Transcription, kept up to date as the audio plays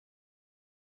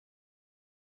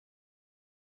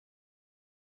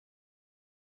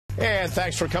And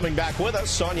thanks for coming back with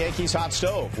us on Yankees Hot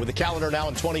Stove. With the calendar now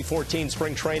in 2014,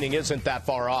 spring training isn't that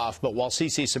far off. But while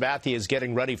CC Sabathia is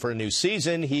getting ready for a new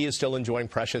season, he is still enjoying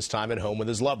precious time at home with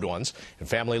his loved ones. And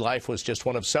family life was just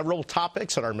one of several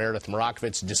topics that our Meredith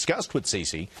Morakovitz discussed with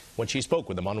CC when she spoke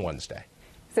with him on Wednesday.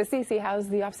 So, CC, how's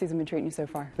the offseason been treating you so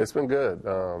far? It's been good.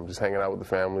 Just hanging out with the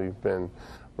family, been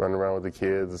running around with the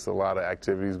kids. There's a lot of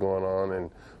activities going on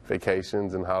and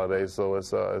vacations and holidays, so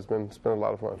it's been a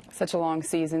lot of fun. Such a long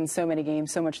season, so many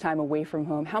games, so much time away from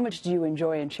home. How much do you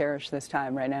enjoy and cherish this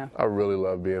time right now? I really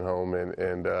love being home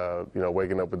and you know,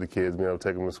 waking up with the kids, being able to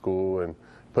take them to school and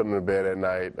putting them to bed at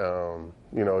night.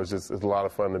 You know, it's a lot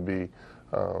of fun to be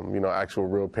you know, actual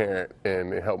real parent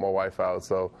and help my wife out.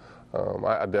 So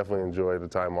I definitely enjoy the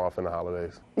time off in the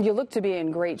holidays. You look to be in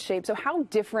great shape. So how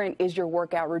different is your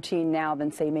workout routine now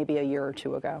than, say, maybe a year or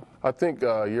two ago? I think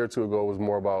a year or two ago was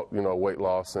more about, you know, weight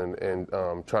loss and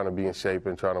trying to be in shape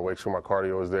and trying to make sure my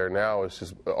cardio is there. Now it's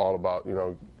just all about, you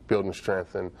know, building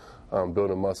strength and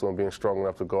building muscle and being strong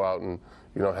enough to go out and,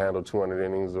 you know, handle 200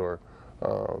 innings or,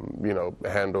 you know,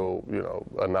 handle, you know,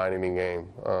 a 9-inning game.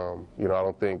 You know, I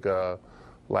don't think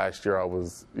last year I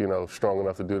was, you know, strong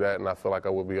enough to do that, and I feel like I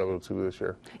will be able to this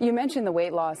year. You mentioned the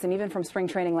weight loss, and even from spring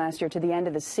training last year to the end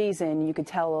of the season, you could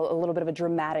tell a little bit of a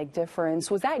dramatic difference.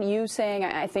 Was that you saying,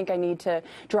 I think I need to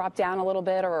drop down a little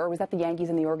bit, or was that the Yankees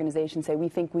and the organization say, we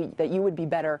think that you would be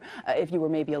better if you were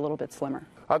maybe a little bit slimmer?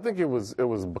 I think it was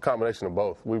a combination of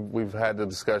both. We've had the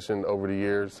discussion over the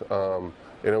years. You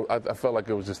know, I felt like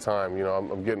it was just time. You know,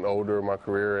 I'm getting older in my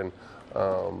career, and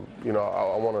you know,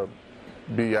 I want to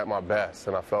be at my best,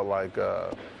 and I felt like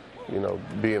you know,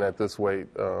 being at this weight,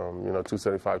 you know,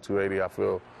 275, 280, I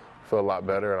feel a lot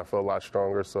better and I feel a lot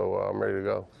stronger, so I'm ready to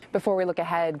go. Before we look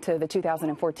ahead to the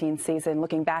 2014 season,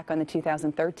 looking back on the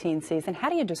 2013 season, how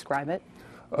do you describe it?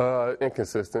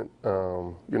 Inconsistent,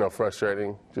 you know,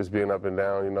 frustrating, just being up and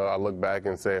down. You know, I look back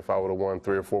and say if I would have won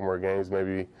 3 or 4 more games,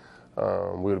 maybe we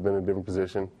would have been in a different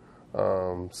position.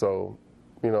 So,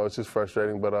 you know, it's just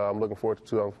frustrating, but I'm looking forward to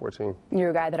 2014. You're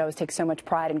a guy that always takes so much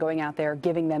pride in going out there,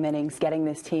 giving them innings, getting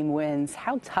this team wins.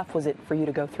 How tough was it for you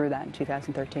to go through that in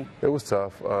 2013? It was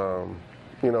tough.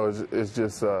 You know, it's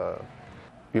just,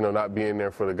 you know, not being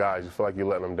there for the guys. You feel like you're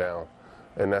letting them down.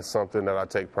 And that's something that I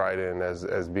take pride in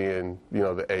as being, you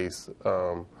know, the ace.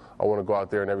 I want to go out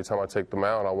there, and every time I take the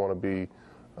mound, I want to be,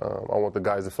 I want the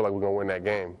guys to feel like we're going to win that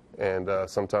game. And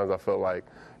sometimes I felt like,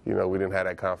 you know, we didn't have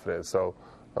that confidence. So,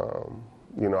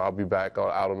 you know, I'll be back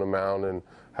out on the mound and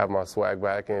have my swag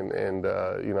back and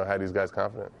you know, have these guys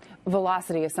confident.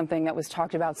 Velocity is something that was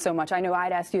talked about so much. I know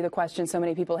I'd asked you the question. So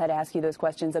many people had asked you those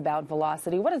questions about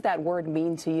velocity. What does that word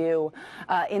mean to you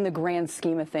in the grand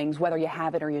scheme of things, whether you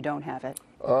have it or you don't have it?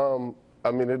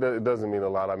 I mean, it doesn't mean a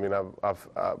lot. I mean, I've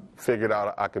figured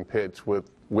out I can pitch with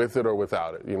it or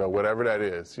without it, you know, whatever that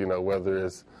is, you know, whether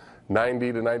it's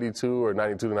 90 to 92 or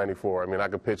 92 to 94. I mean, I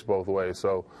can pitch both ways.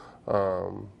 So,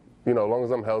 you know, as long as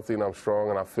I'm healthy and I'm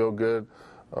strong and I feel good,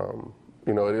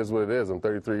 you know, it is what it is. I'm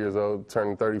 33 years old,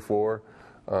 turning 34.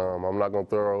 I'm not going to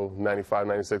throw 95,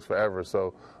 96 forever.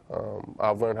 So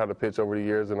I've learned how to pitch over the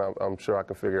years, and I'm sure I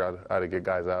can figure out how to get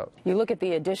guys out. You look at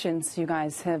the additions you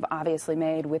guys have obviously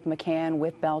made with McCann,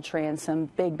 with Beltran, some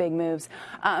big moves.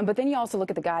 But then you also look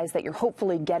at the guys that you're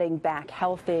hopefully getting back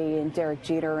healthy, and Derek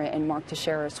Jeter and Mark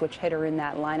Teixeira, switch hitter in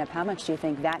that lineup. How much do you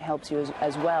think that helps you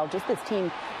as well, just this team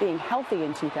being healthy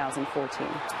in 2014?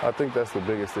 I think that's the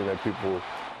biggest thing that people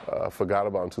forgot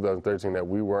about in 2013, that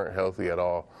we weren't healthy at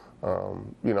all.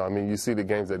 You know, I mean, you see the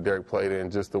games that Derek played in,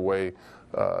 just the way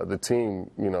the team,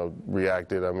 you know,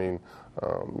 reacted. I mean,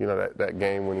 you know, that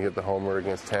game when he hit the homer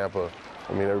against Tampa,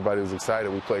 I mean, everybody was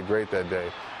excited. We played great that day.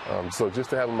 So just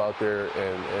to have him out there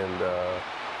and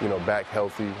you know, back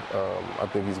healthy, I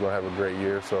think he's going to have a great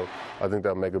year. So I think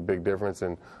that'll make a big difference.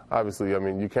 And obviously, I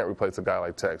mean, you can't replace a guy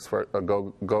like Tex, a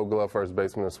Gold Glove first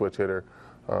baseman, a switch hitter,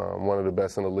 one of the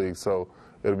best in the league. So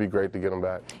it'll be great to get him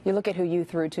back. You look at who you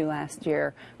threw to last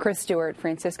year: Chris Stewart,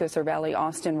 Francisco Cervelli,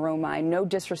 Austin Romine. No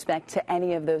disrespect to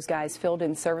any of those guys, filled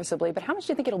in serviceably, but how much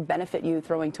do you think it'll benefit you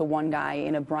throwing to one guy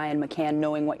in a Brian McCann,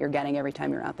 knowing what you're getting every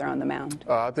time you're out there on the mound?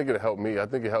 I think it'll help me. I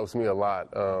think it helps me a lot.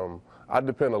 I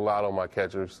depend a lot on my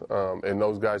catchers, and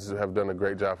those guys have done a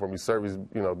great job for me. Servy's,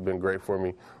 you know, been great for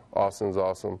me. Austin's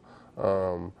awesome.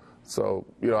 So,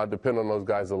 you know, I depend on those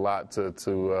guys a lot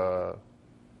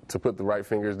to put the right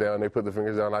fingers down. They put the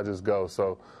fingers down, I just go.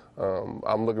 So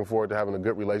I'm looking forward to having a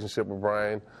good relationship with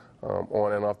Brian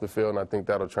on and off the field, and I think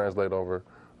that'll translate over,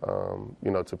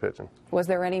 you know, to pitching. Was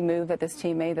there any move that this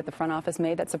team made, that the front office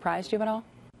made, that surprised you at all?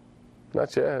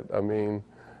 Not yet. I mean,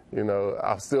 you know,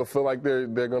 I still feel like they're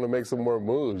going to make some more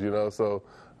moves, you know. So,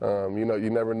 You know, you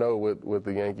never know with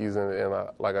the Yankees, and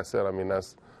like I said, I mean,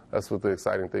 that's what the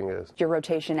exciting thing is. Your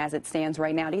rotation as it stands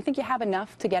right now, do you think you have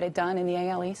enough to get it done in the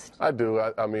AL East? I do.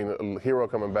 I mean, Hero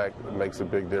coming back makes a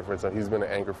big difference. He's been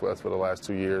an anchor for us for the last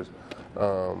 2 years.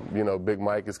 You know, Big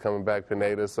Mike is coming back,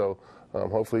 Pineda, so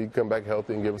hopefully he can come back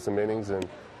healthy and give us some innings, and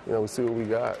you know, we'll see what we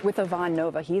got. With Ivan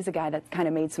Nova, he's a guy that kind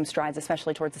of made some strides,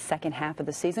 especially towards the second half of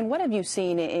the season. What have you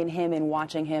seen in him and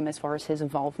watching him as far as his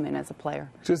involvement as a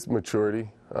player? Just maturity.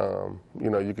 You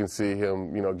know, you can see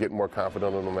him, you know, get more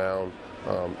confident on the mound,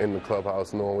 in the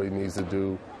clubhouse, knowing what he needs to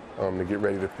do to get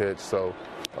ready to pitch. So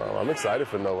I'm excited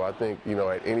for Nova. I think, you know,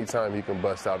 at any time he can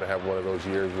bust out and have one of those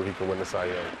years where he can win the Cy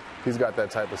Young. He's got that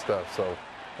type of stuff, so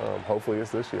hopefully it's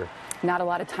this year. Not a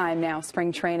lot of time now,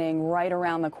 spring training right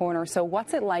around the corner. So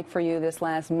what's it like for you this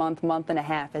last month and a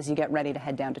half as you get ready to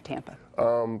head down to Tampa?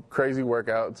 Crazy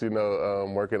workouts, you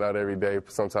know, working out every day,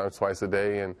 sometimes twice a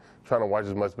day, and trying to watch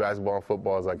as much basketball and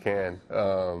football as I can.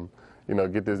 You know,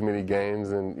 get as many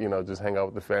games and, you know, just hang out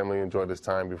with the family, enjoy this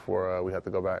time before we have to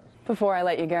go back. Before I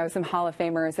let you go, some Hall of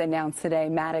Famers announced today,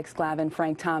 Maddox, Glavine,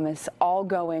 Frank Thomas, all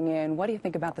going in. What do you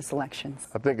think about the selections?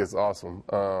 I think it's awesome.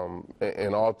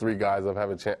 And all three guys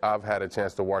I've had a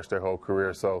chance to watch their whole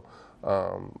career, so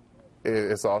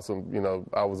it's awesome. You know,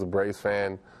 I was a Braves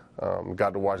fan.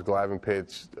 Got to watch Glavine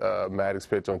pitch, Maddox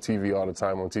pitch on TV all the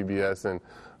time on TBS, and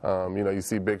you know, you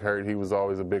see Big Hurt. He was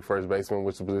always a big first baseman,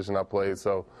 which is the position I played.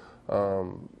 So,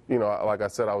 you know, like I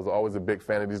said, I was always a big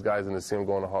fan of these guys, and to see them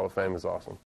go in the Hall of Fame is awesome.